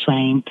expect the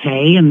same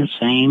pay and the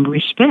same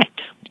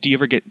respect. Do you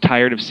ever get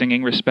tired of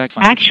singing Respect?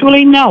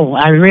 Actually, no.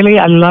 I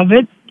love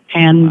it.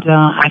 And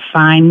I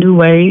find new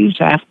ways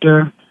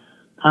after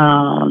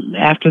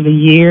the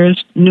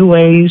years, new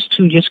ways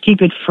to just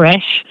keep it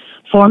fresh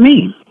for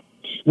me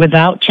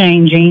without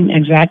changing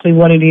exactly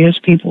what it is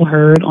people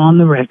heard on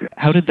the record.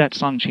 How did that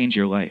song change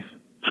your life?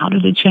 How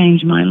did it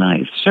change my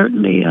life?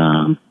 Certainly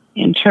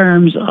in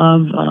terms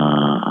of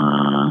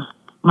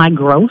my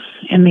growth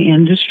in the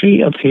industry,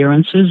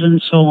 appearances,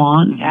 and so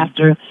on.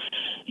 After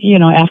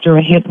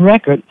a hit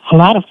record, a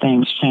lot of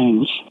things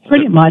change.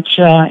 Pretty much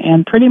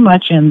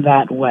in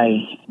that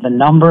way. The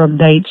number of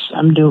dates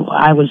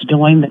I was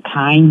doing, the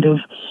kind of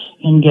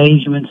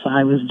engagements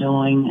I was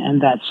doing,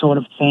 and that sort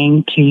of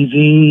thing.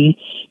 TV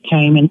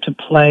came into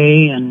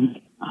play, and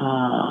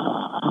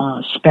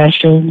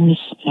specials,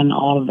 and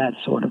all of that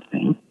sort of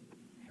thing.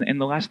 And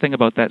the last thing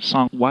about that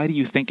song, why do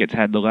you think it's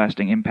had the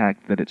lasting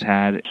impact that it's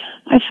had?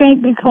 I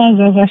think because,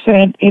 as I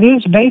said, it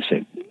is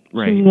basic.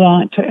 Right.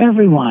 To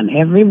everyone.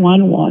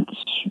 Everyone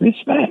wants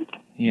respect.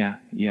 Yeah.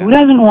 Who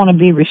doesn't want to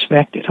be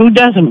respected? Who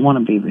doesn't want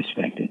to be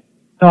respected?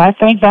 So I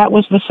think that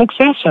was the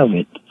success of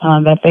it,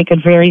 that they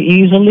could very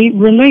easily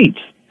relate.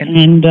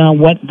 And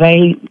what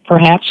they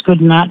perhaps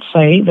could not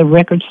say, the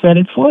record said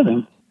it for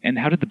them. And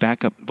how did the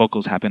backup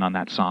vocals happen on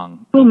that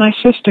song? Well, my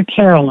sister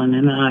Carolyn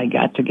and I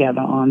got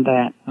together on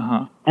that.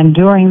 Uh-huh. And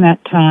during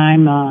that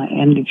time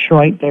in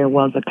Detroit, there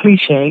was a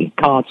cliche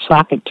called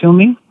Sock It To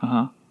Me.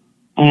 Uh-huh.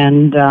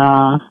 And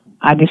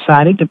I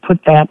decided to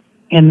put that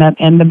in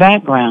the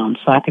background.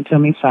 Sock it to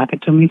me, sock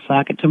it to me,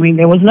 sock it to me.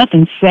 There was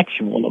nothing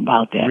sexual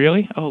about that.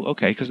 Really? Oh,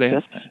 okay.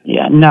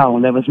 No,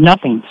 there was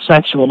nothing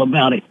sexual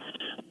about it.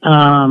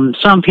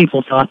 Some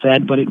people thought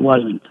that, but it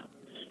wasn't.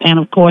 And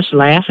of course,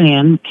 Laugh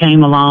In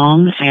came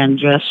along and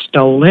just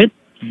stole it.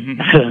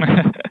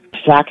 Mm-hmm.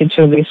 Sock it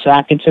to me,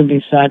 sock it to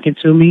me, sock it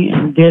to me,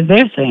 and did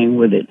their thing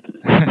with it.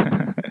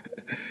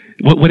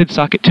 What did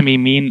sock it to me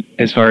mean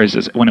as far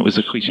as when it was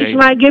a cliche? It's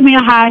like, give me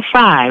a high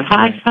five,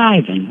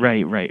 high-fiving.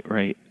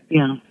 Right.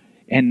 Yeah.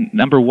 And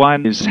number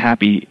 1 is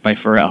Happy by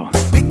Pharrell.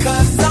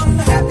 Because I'm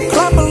happy.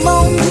 Clap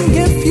along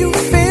if you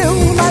feel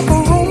like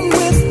a room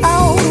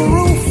without a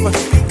roof.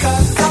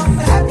 Because I'm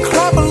happy.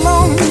 Clap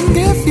along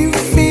if you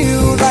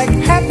feel like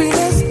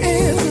happiness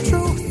is the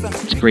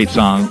truth. It's a great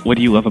song. What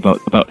do you love about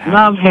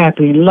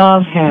Happy?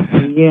 Love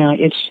happy. Yeah,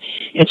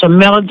 it's a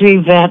melody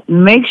that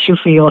makes you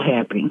feel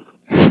happy.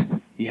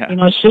 Yeah. You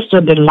know, it's just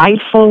a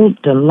delightful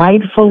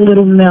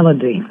little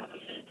melody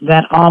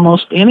that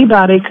almost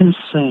anybody can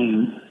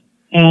sing.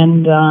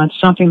 And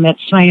something that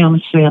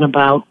Sam said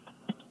about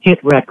hit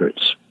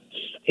records.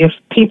 If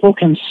people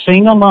can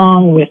sing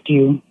along with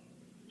you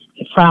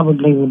it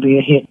probably will be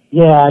a hit.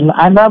 Yeah,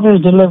 I love his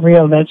delivery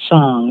of that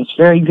song. It's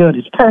very good.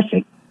 It's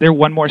perfect. There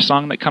one more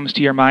song that comes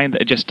to your mind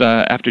that just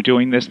after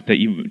doing this that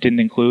you didn't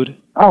include?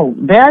 Oh,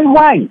 Barry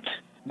White.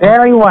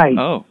 Barry White.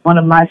 Oh. One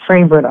of my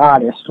favorite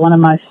artists.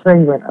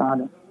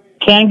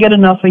 Can't get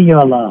enough of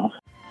your love.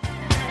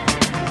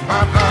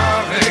 My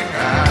darling,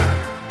 I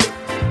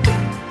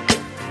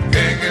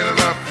can't get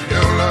enough of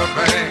your love,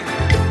 babe.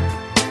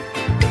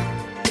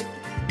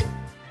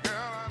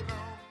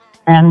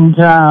 And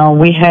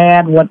we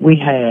had what we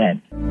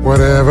had.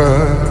 Whatever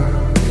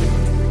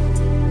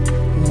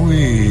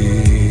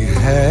we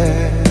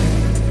had,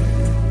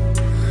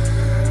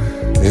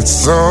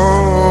 it's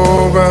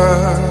over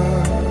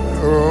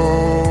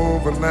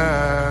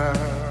now.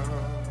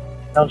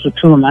 Those are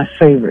two of my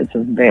favorites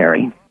of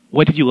Barry.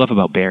 What did you love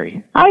about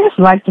Barry? I just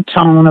like the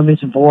tone of his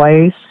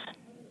voice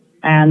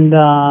and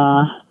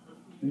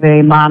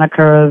the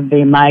moniker,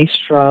 the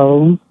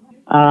maestro.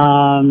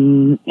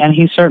 And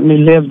he certainly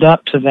lived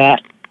up to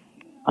that.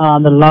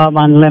 The Love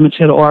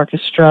Unlimited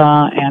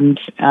Orchestra, and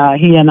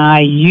he and I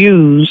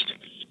used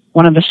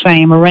one of the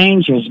same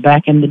arrangers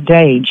back in the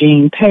day.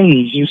 Gene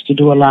Page used to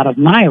do a lot of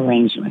my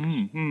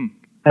arrangements,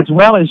 as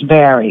well as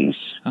Barry's.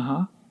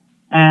 Uh-huh.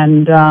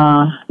 And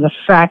the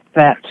fact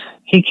that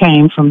he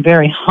came from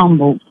very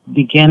humble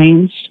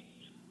beginnings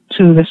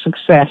to the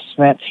success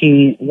that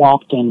he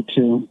walked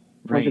into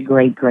was a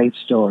great, great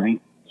story.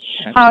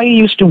 How he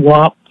used to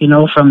walk,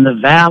 from the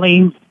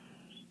Valley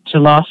to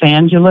Los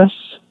Angeles,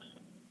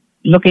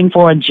 looking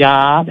for a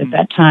job. At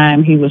that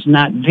time, he was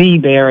not the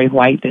Barry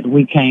White that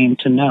we came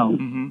to know.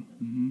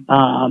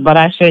 But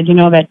I said,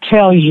 that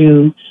tells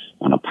you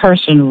when a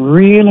person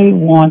really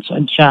wants a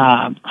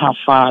job, how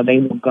far they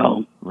will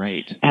go.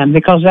 Right. And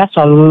because that's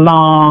a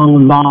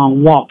long,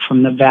 long walk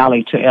from the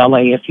Valley to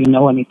L.A., if you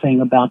know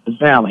anything about the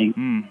Valley.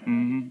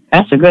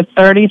 That's a good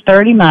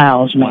 30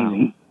 miles,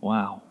 maybe.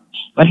 Wow.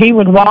 But he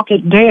would walk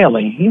it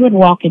daily.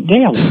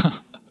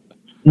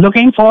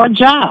 Looking for a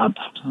job.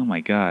 Oh, my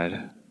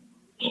God.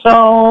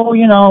 So,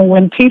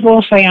 when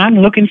people say, I'm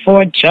looking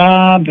for a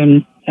job,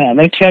 and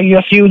they tell you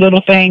a few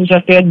little things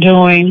that they're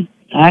doing,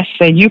 I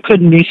say, you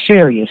couldn't be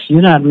serious.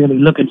 You're not really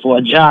looking for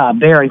a job.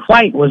 Barry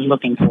White was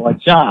looking for a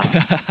job.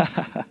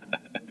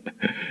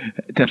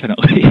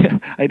 Definitely.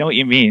 I know what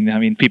you mean. I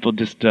mean, people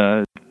just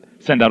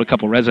send out a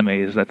couple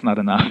resumes. That's not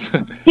enough.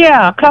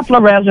 Yeah, a couple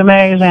of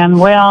resumes, and,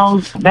 well,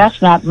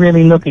 that's not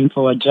really looking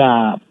for a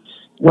job.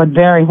 What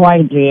Barry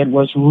White did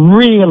was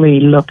really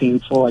looking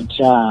for a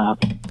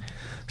job.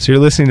 So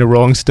you're listening to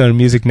Rolling Stone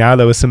Music Now.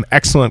 That was some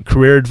excellent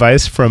career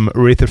advice from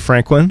Aretha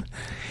Franklin.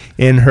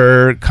 In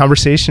her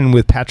conversation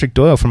with Patrick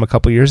Doyle from a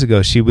couple years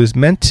ago, she was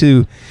meant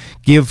to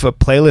give a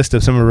playlist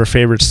of some of her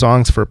favorite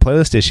songs for a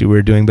playlist issue we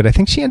were doing, but I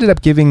think she ended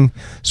up giving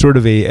sort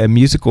of a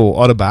musical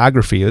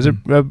autobiography. It was a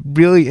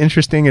really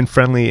interesting and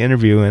friendly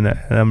interview, and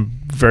I'm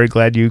very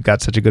glad you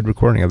got such a good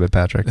recording of it,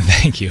 Patrick.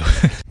 Thank you.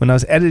 When I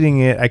was editing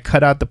it, I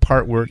cut out the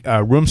part where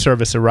room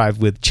service arrived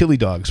with chili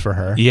dogs for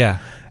her. Yeah.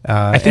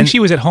 I think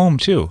she was at home,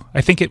 too. I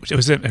think it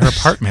was at her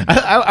apartment.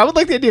 I would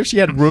like the idea if she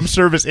had room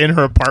service in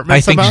her apartment I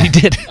somehow. think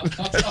she did.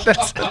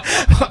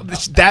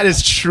 That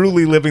is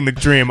truly living the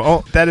dream.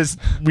 Oh, that is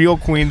real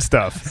Queen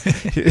stuff.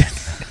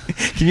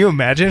 Can you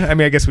imagine? I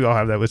mean, I guess we all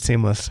have that with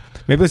Seamless.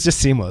 Maybe it's just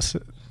Seamless.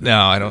 No,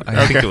 I don't.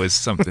 I think it was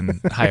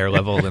something higher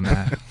level than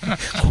that.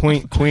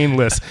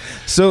 Queenless.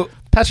 So,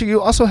 Patrick,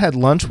 you also had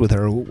lunch with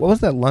her. What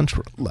was that lunch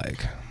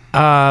like?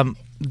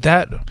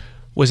 That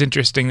was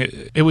interesting.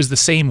 It was the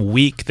same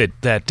week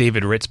that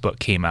David Ritt's book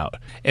came out,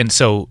 and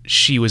so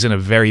she was in a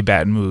very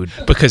bad mood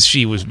because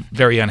she was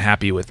very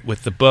unhappy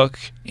with the book,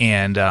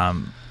 and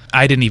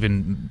I didn't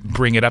even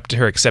bring it up to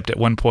her, except at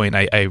one point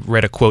I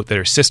read a quote that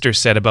her sister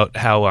said about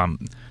how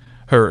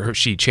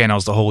she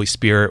channels the Holy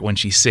Spirit when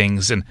she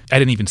sings, and I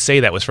didn't even say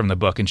that was from the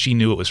book, and she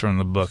knew it was from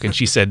the book, and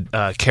she said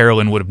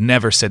Carolyn would have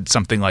never said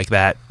something like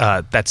that.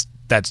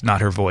 That's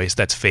not her voice.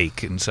 That's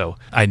fake. And so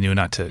I knew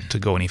not to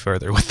go any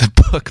further with the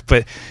book.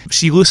 But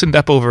she loosened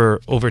up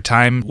over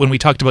time. When we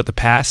talked about the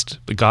past,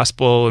 the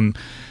gospel, and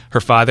her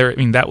father, I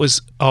mean, that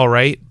was all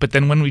right. But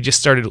then when we just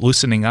started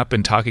loosening up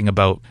and talking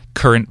about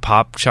current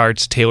pop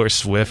charts, Taylor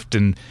Swift,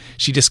 and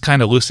she just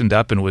kind of loosened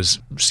up and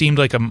seemed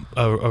like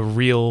a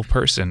real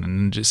person,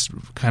 and just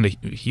kind of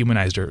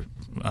humanized her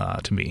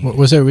to me.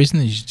 Was there a reason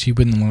that she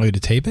wouldn't allow you to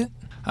tape it?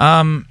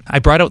 I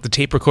brought out the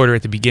tape recorder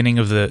at the beginning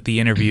of the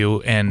interview,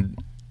 and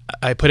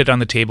I put it on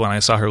the table and I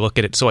saw her look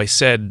at it. So I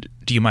said,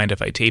 do you mind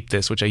if I tape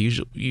this? Which I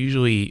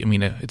usually, I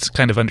mean, it's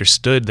kind of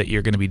understood that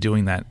you're going to be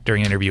doing that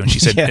during an interview. And she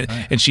said,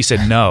 and she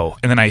said no.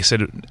 And then I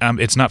said,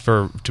 it's not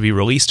to be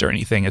released or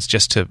anything. It's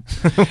just to,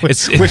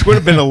 which would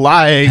have been a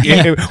lie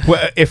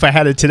if I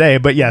had it today.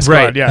 But yes,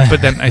 right. God, yeah.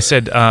 But then I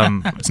said,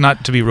 it's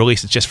not to be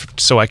released. It's just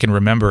so I can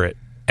remember it.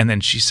 And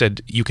then she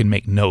said, you can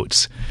make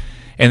notes.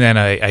 And then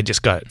I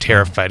just got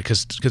terrified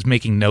because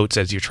making notes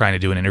as you're trying to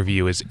do an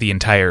interview is the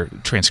entire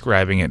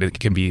transcribing it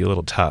can be a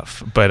little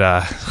tough.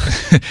 But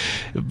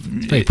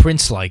very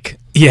Prince-like.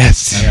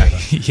 Yes,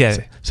 yeah.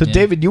 So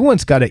David, you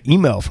once got an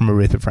email from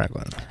Aretha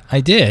Franklin.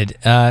 I did,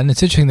 and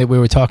it's interesting that we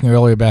were talking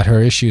earlier about her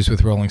issues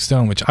with Rolling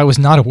Stone, which I was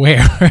not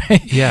aware.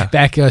 Right? Yeah.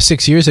 Back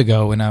 6 years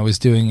ago, when I was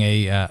doing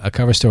a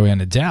cover story on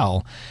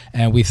Adele,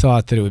 and we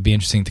thought that it would be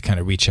interesting to kind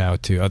of reach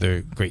out to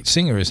other great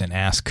singers and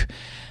ask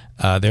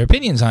their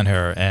opinions on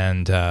her.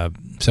 And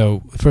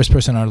so the first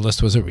person on our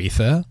list was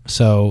Aretha.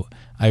 So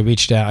I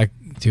reached out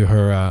to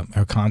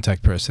her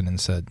contact person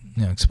and said,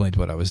 explained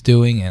what I was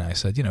doing, and I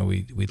said,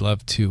 we'd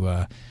love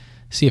to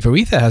see if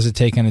Aretha has a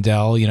take on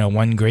Adele,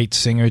 one great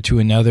singer to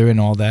another and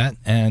all that.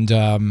 And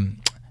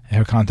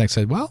her contact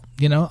said, well,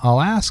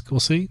 I'll ask, we'll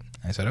see.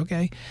 I said,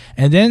 okay.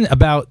 And then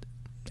about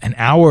an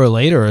hour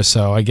later or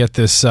so, I get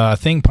this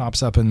thing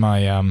pops up in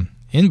my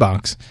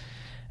inbox.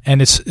 And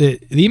the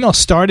email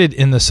started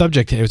in the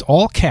subject head. It was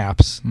all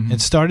caps. Mm-hmm.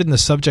 It started in the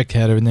subject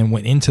header and then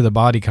went into the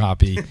body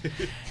copy.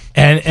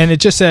 and it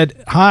just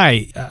said,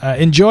 hi,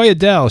 enjoy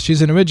Adele.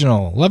 She's an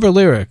original. Love her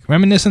lyric.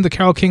 Reminiscent of the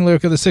Carole King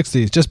lyric of the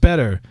 60s. Just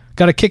better.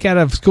 Got a kick out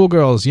of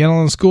schoolgirls yelling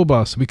on the school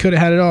bus. We could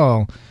have had it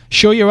all.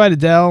 Sure you're right,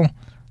 Adele.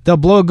 They'll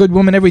blow a good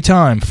woman every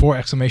time. 4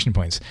 exclamation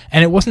points.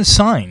 And it wasn't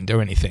signed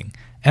or anything.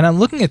 And I'm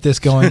looking at this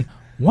going...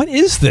 What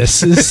is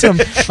this? Is some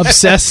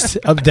obsessed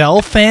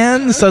Adele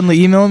fan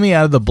suddenly emailing me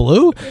out of the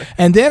blue?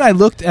 And then I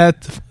looked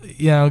at,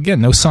 again,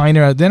 no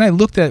signer. Then I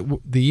looked at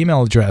the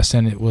email address,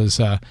 and it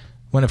was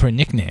one of her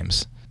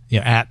nicknames,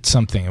 at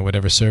something or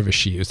whatever service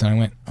she used. And I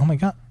went, oh, my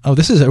God. Oh,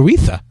 this is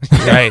Aretha.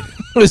 Right.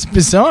 It was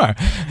bizarre.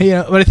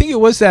 But I think it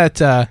was that,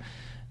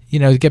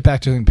 to get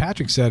back to something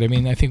Patrick said,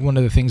 I think one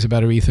of the things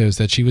about Aretha is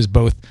that she was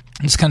both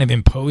this kind of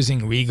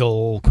imposing,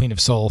 regal, Queen of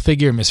Soul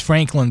figure, Miss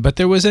Franklin, but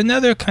there was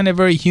another kind of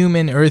very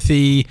human,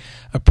 earthy,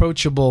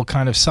 approachable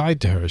kind of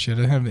side to her. She had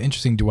a kind of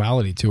interesting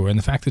duality to her. And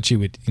the fact that she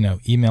would,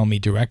 email me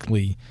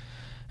directly,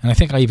 and I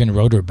think I even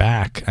wrote her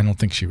back. I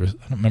don't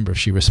remember if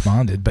she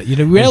responded, but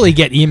you rarely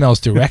get emails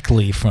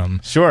directly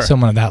from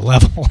someone at that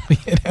level,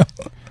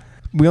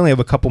 We only have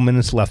a couple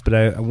minutes left, but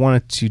I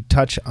wanted to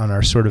touch on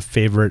our sort of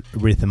favorite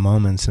Aretha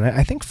moments. And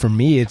I think for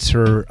me, it's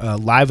her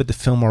Live at the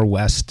Fillmore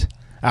West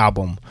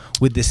album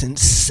with this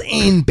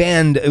insane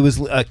band. It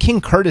was King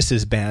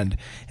Curtis's band,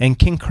 and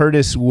King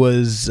Curtis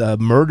was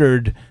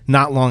murdered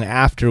not long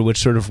after, which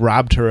sort of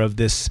robbed her of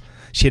this.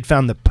 She had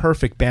found the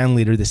perfect band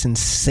leader, this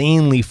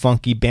insanely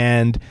funky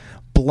band,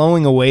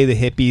 blowing away the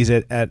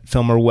hippies at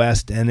Fillmore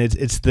West. And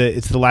it's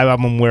the live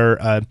album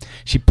where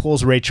she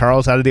pulls Ray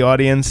Charles out of the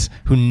audience,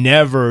 who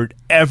never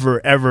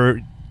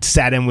ever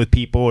sat in with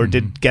people or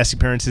did guest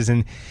appearances,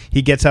 and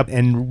he gets up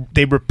and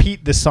they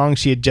repeat the song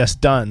she had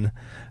just done,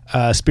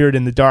 Spirit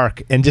in the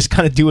Dark, and just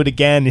kind of do it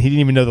again, and he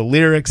didn't even know the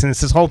lyrics, and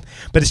it's this whole,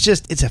 but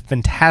it's a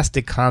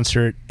fantastic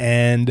concert.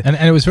 And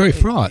it was very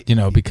fraught,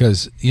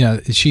 because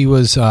she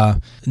was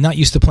not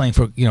used to playing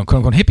for quote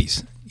unquote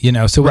hippies.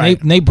 So when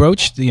they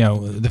broached,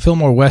 the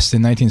Fillmore West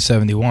in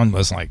 1971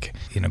 was like,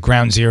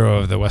 ground zero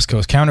of the West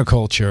Coast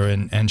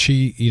counterculture, and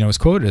she, was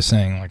quoted as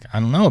saying, like,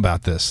 I don't know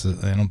about this.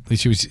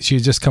 She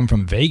had just come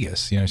from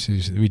Vegas,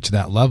 she reached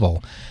that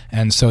level,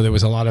 and so there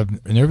was a lot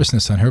of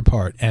nervousness on her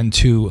part, and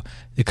to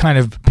kind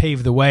of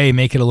pave the way,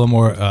 make it a little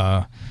more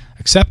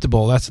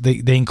acceptable.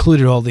 They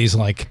included all these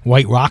like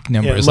white rock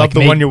numbers, Love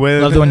the One You're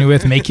With, Love the One You're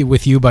With, Make It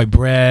With You by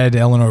Bread,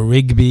 Eleanor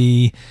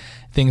Rigby.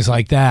 Things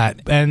like that,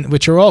 and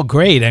which are all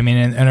great.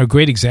 And are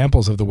great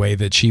examples of the way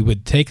that she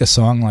would take a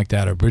song like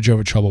that, or Bridge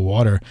Over Troubled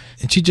Water,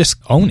 and she'd just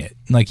own it.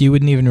 Like you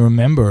wouldn't even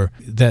remember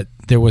that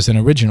there was an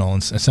original in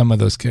some of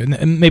those,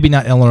 maybe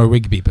not Eleanor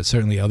Rigby, but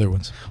certainly other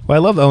ones. Well, I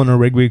love Eleanor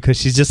Rigby because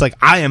she's just like,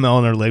 I am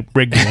Eleanor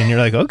Rigby, and you're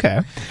like,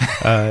 okay.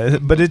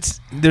 But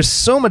there's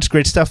so much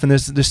great stuff, and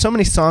there's so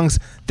many songs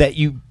that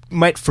you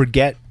might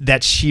forget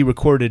that she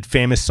recorded,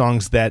 famous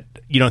songs that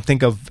you don't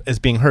think of as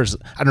being hers.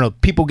 I don't know,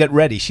 People Get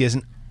Ready. She has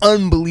an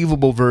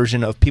unbelievable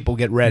version of People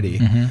Get Ready.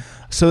 Mm-hmm.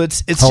 So it's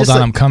Hold just On,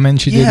 like, I'm Coming.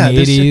 She did in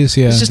the 80s.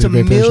 It's just a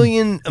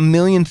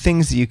million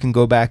things that you can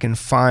go back and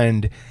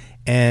find,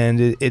 and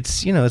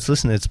it's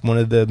one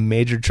of the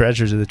major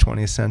treasures of the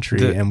 20th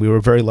century, and we were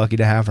very lucky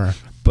to have her.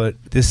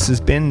 But this has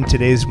been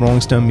today's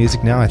Rolling Stone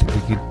Music Now. I think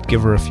we could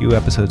give her a few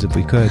episodes if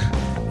we could,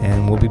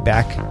 and we'll be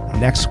back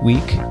next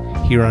week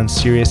here on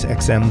Sirius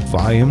XM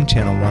Volume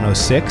Channel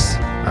 106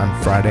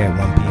 on Friday at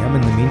 1 p.m.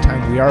 In the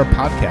meantime, we are a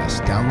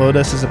podcast. Download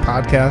us as a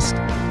podcast.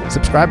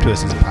 Subscribe to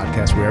us as a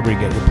podcast wherever you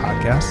get your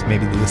podcasts.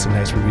 Maybe leave us a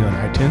nice review on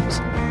iTunes.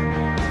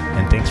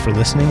 And thanks for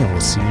listening, and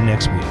we'll see you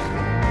next week.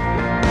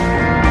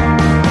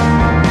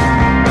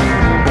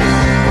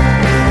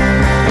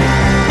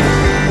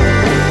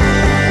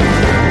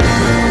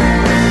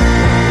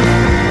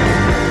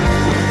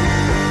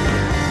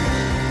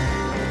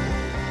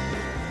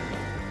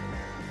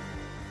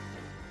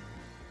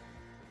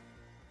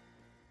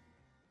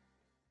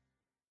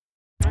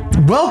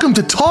 Welcome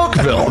to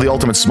Talkville. The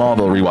Ultimate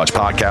Smallville Rewatch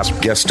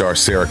Podcast. Guest star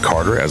Sarah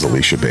Carter as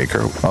Alicia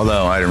Baker.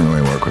 Although I didn't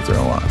really work with her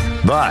a lot.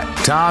 But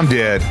Tom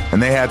did,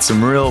 and they had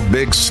some real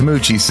big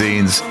smoochy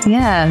scenes.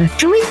 Yeah.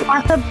 Can we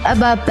talk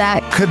about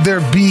that? Could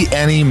there be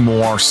any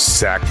more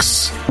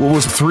sex? What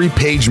was a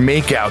 3-page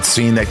makeout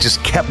scene that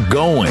just kept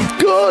going?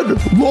 Good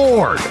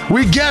Lord.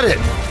 We get it.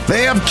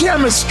 They have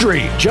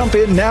chemistry. Jump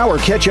in now or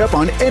catch up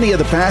on any of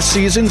the past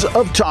seasons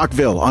of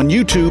Talkville on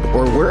YouTube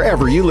or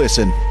wherever you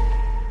listen.